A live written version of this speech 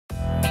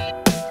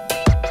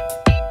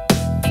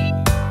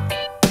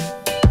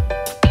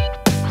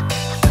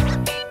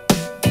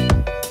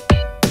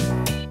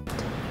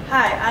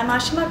I'm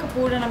Ashima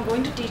Kapur and I'm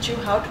going to teach you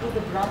how to do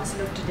the bronze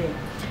look today.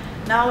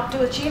 Now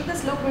to achieve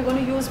this look we're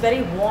going to use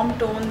very warm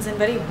tones and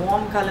very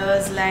warm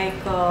colors like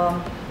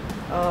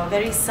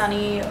very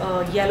sunny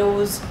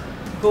yellows,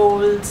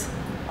 golds,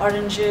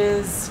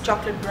 oranges,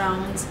 chocolate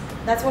browns.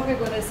 That's what we're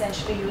going to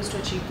essentially use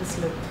to achieve this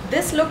look.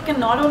 This look can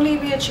not only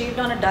be achieved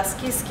on a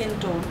dusky skin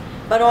tone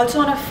but also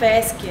on a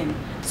fair skin.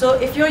 So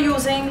if you're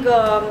using,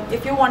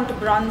 if you want to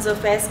bronze a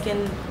fair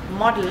skin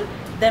model,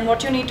 then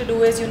what you need to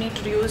do is you need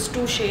to use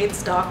 2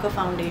 shades darker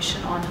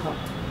foundation on her.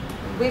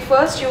 We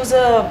first use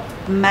a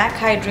MAC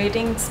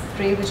hydrating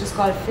spray which is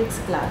called Fix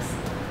Glass.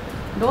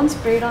 Don't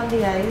spray it on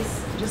the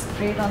eyes, just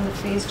spray it on the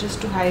face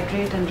just to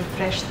hydrate and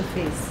refresh the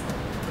face.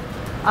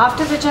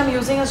 After which I'm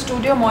using a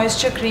Studio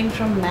Moisture Cream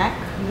from MAC.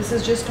 This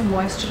is just to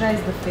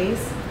moisturize the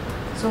face.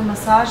 So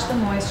massage the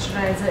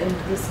moisturizer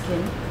into the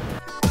skin.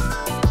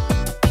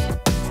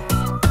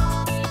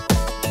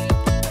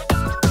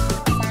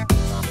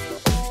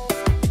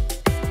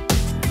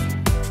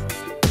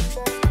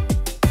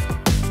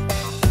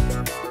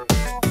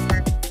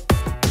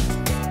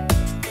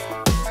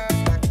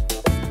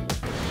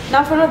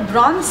 Now for a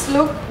bronze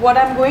look, what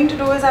I'm going to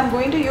do is I'm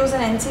going to use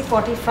an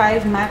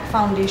NC45 MAC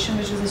foundation,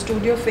 which is a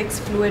Studio Fix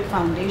Fluid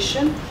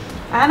Foundation,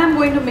 and I'm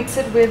going to mix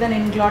it with an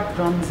Inglot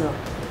bronzer.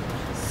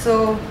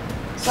 So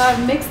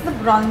I've mixed the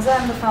bronzer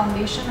and the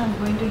foundation. I'm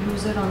going to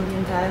use it on the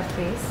entire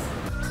face.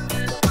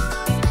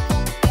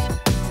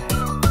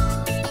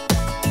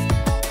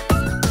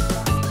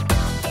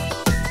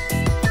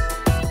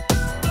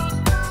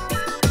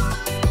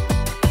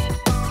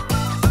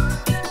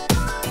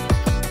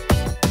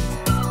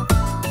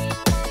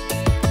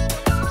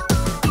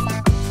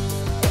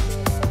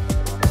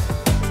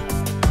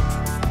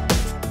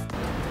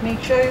 Make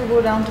sure you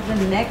go down to the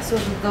neck so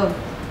that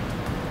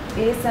the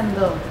face and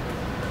the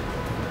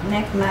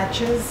neck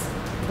matches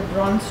the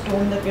bronze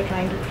tone that we're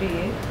trying to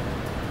create.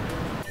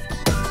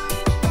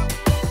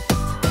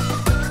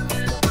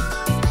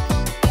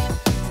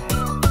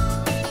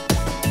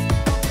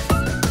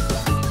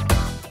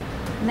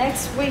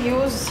 Next we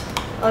use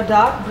a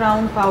dark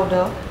brown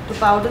powder to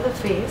powder the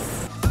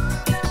face.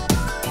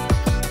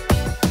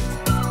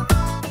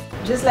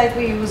 Just like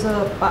we use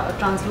a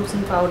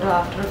translucent powder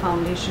after a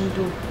foundation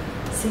to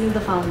seal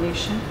the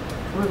foundation,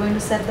 we're going to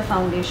set the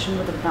foundation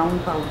with a brown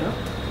powder,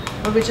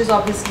 which is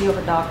obviously of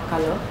a dark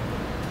color,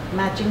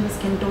 matching the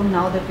skin tone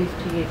now that we've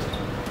created.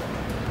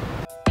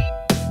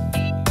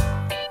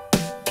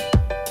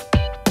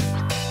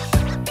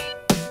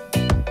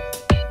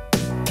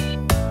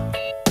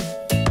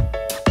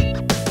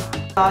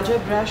 Larger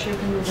brush, you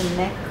can do the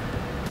neck.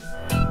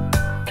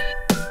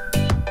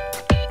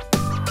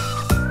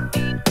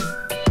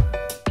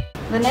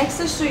 The next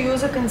is to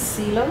use a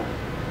concealer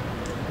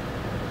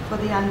for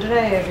the under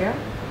eye area.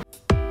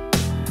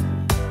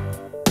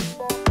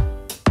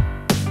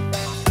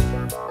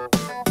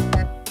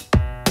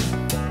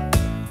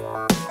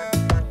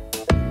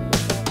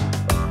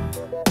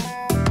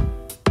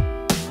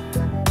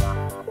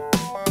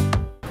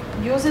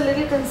 Use a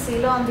little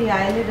concealer on the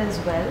eyelid as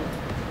well.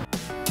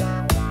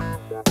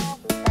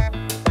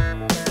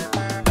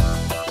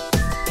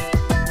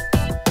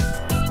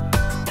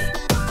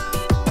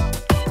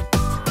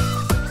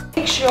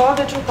 Make sure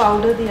that you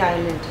powder the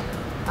eyelid.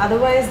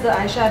 Otherwise the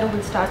eyeshadow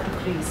will start to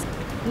crease.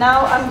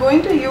 Now I'm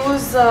going to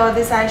use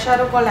this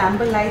eyeshadow called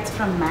Amber Lights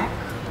from MAC.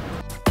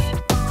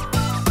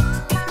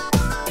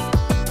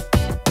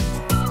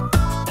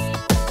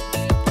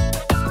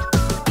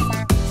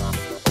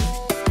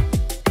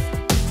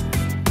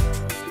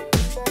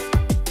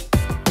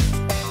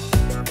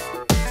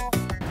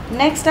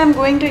 Next I'm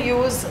going to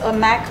use a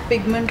MAC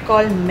pigment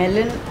called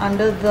Melon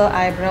under the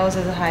eyebrows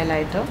as a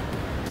highlighter.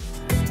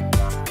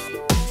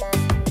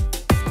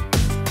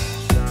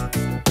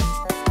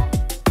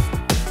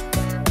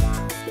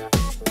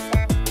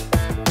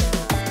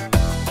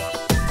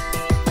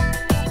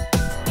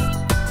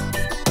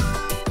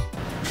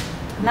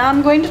 Now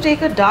I'm going to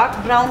take a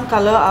dark brown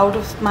color out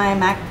of my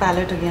MAC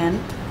palette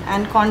again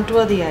and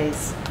contour the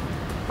eyes.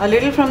 A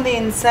little from the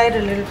inside,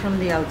 a little from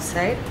the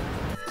outside.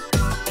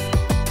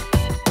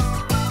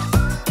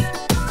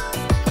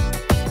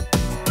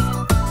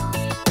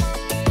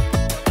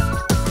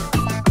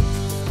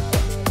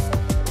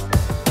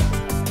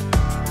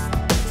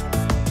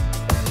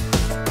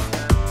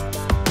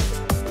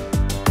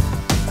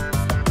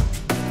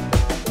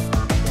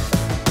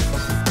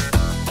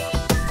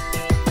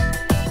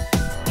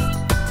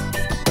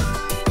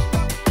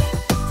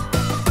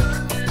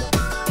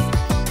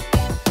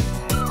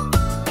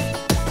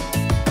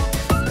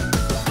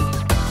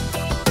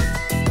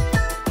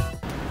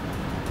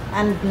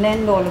 And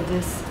blend all of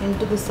this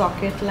into the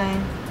socket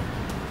line,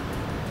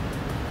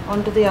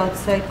 onto the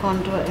outside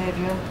contour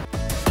area.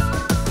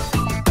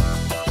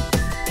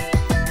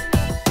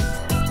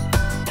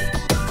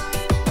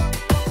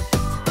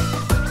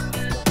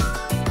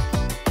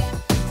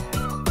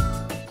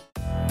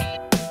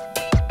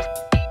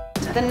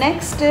 The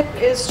next step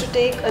is to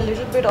take a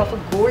little bit of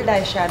a gold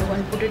eyeshadow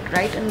and put it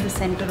right in the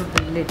center of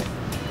the lid.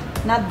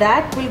 Now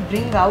that will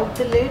bring out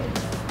the lid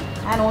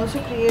and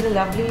also create a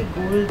lovely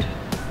gold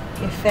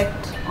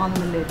effect on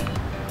the lid.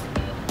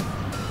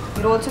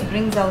 It also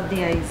brings out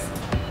the eyes.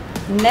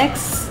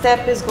 Next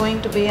step is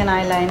going to be an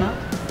eyeliner.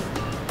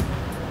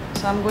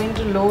 So I'm going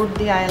to load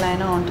the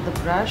eyeliner onto the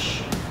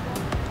brush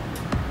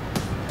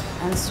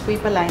and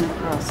sweep a line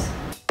across.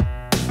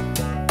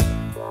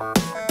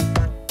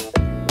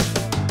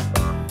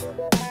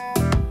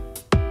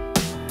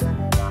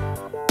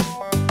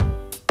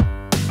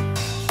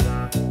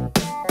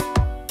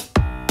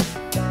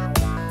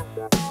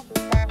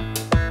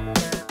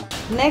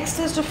 Next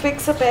is to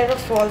fix a pair of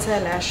false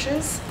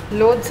eyelashes.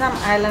 Load some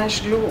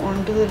eyelash glue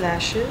onto the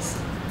lashes.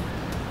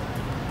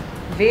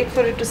 Wait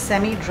for it to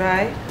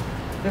semi-dry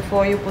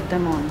before you put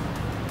them on.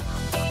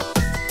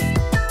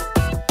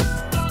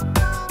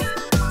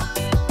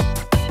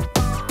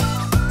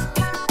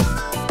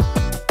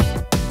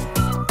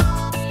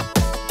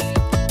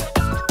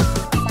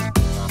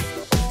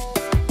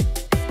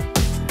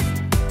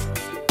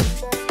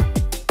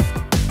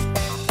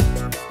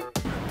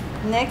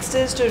 Next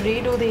is to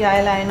redo the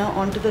eyeliner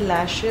onto the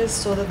lashes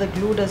so that the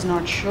glue does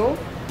not show.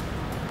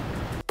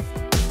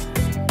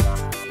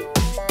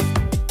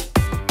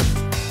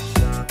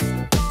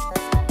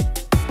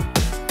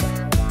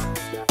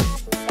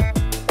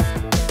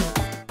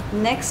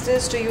 Next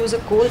is to use a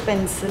kohl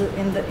pencil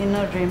in the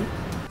inner rim.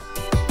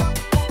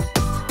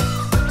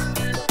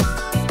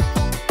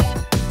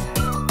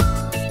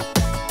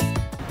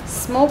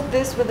 Smoke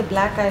this with a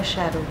black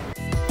eyeshadow.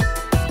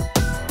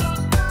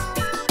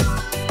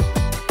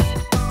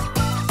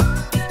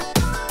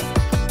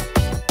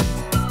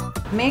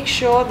 Make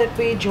sure that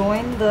we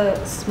join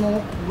the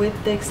smoke with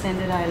the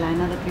extended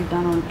eyeliner that we've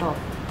done on top.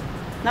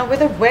 Now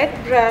with a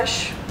wet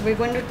brush, we're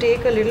going to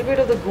take a little bit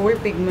of the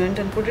gold pigment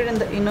and put it in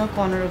the inner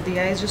corner of the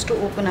eyes just to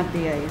open up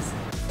the eyes.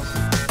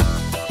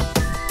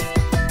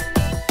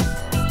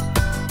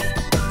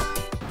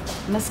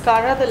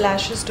 Mascara the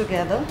lashes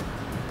together.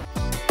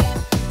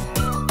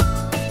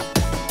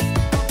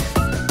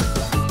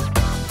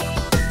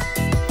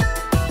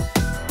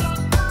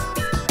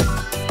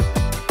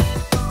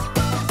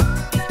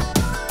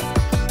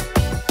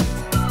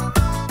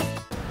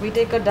 We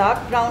take a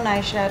dark brown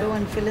eyeshadow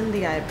and fill in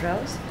the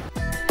eyebrows.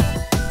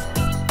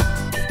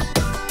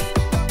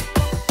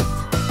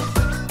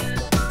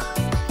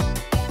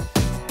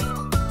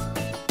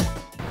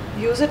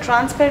 Use a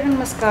transparent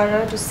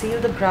mascara to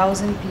seal the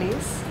brows in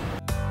place.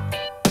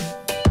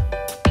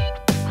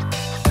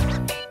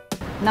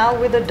 Now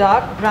with a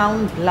dark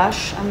brown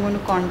blush, I'm going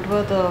to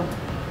contour the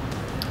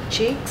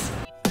cheeks.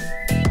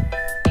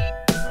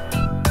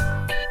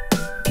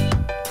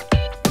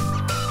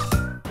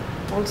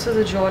 Also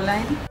the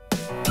jawline.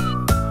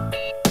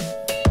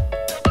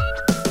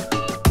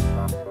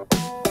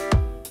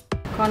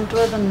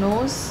 Contour the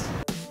nose.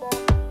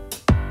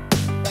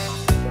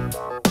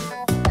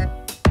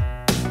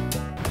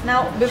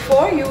 Now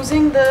before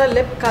using the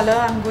lip color,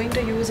 I'm going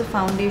to use a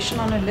foundation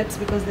on your lips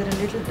because they're a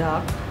little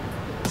dark.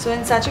 So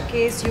in such a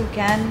case, you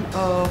can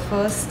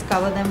first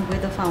cover them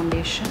with a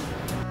foundation.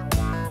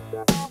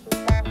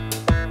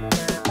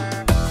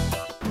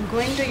 I'm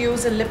going to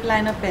use a lip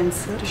liner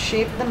pencil to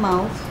shape the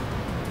mouth.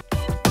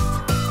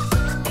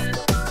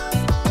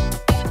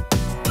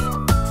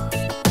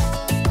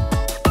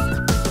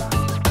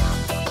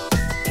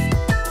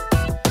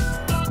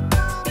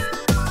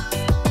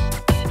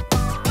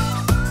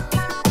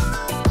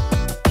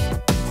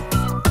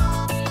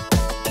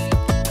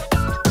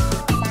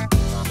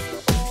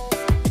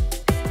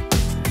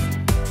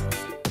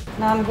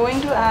 Now I'm going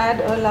to add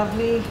a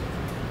lovely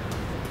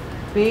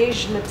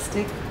beige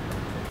lipstick.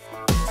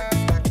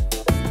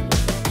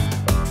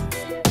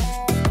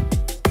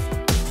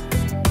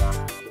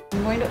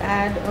 I'm going to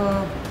add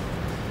a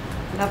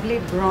lovely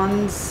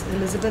bronze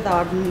Elizabeth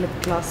Arden lip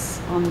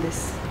gloss on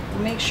this.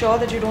 Make sure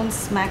that you don't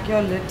smack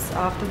your lips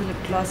after the lip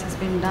gloss has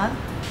been done.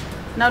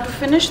 Now to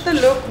finish the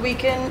look, we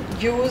can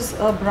use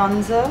a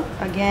bronzer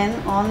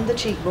again on the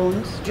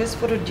cheekbones just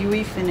for a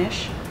dewy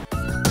finish.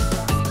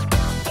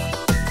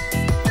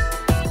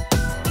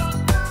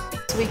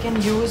 We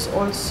can use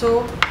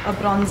also a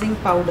bronzing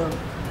powder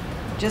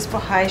just for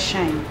high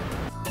shine.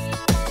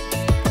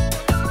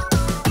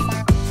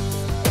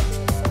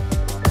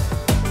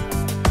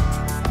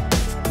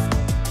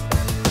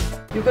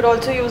 You could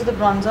also use the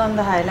bronzer on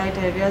the highlight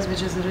areas,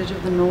 which is the ridge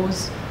of the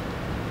nose,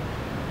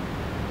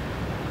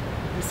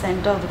 the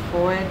center of the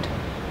forehead,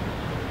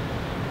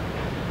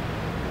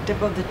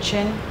 tip of the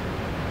chin,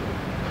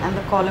 and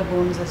the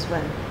collarbones as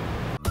well.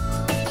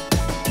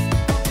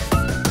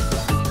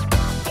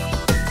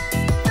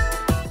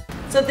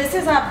 So this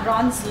is our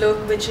bronze look,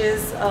 which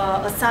is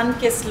a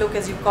sun-kissed look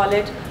as you call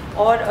it,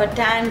 or a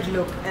tanned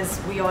look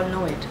as we all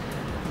know it.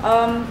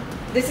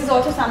 This is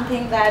also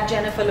something that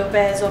Jennifer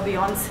Lopez or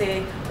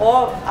Beyoncé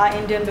or our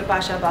Indian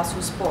Bipasha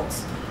Basu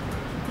sports.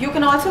 You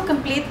can also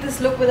complete this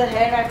look with a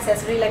hair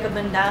accessory like a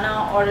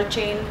bandana or a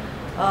chain,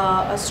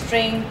 a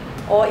string,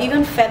 or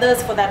even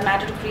feathers for that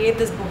matter to create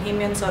this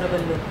bohemian sort of a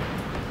look.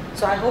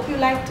 So I hope you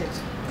liked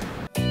it.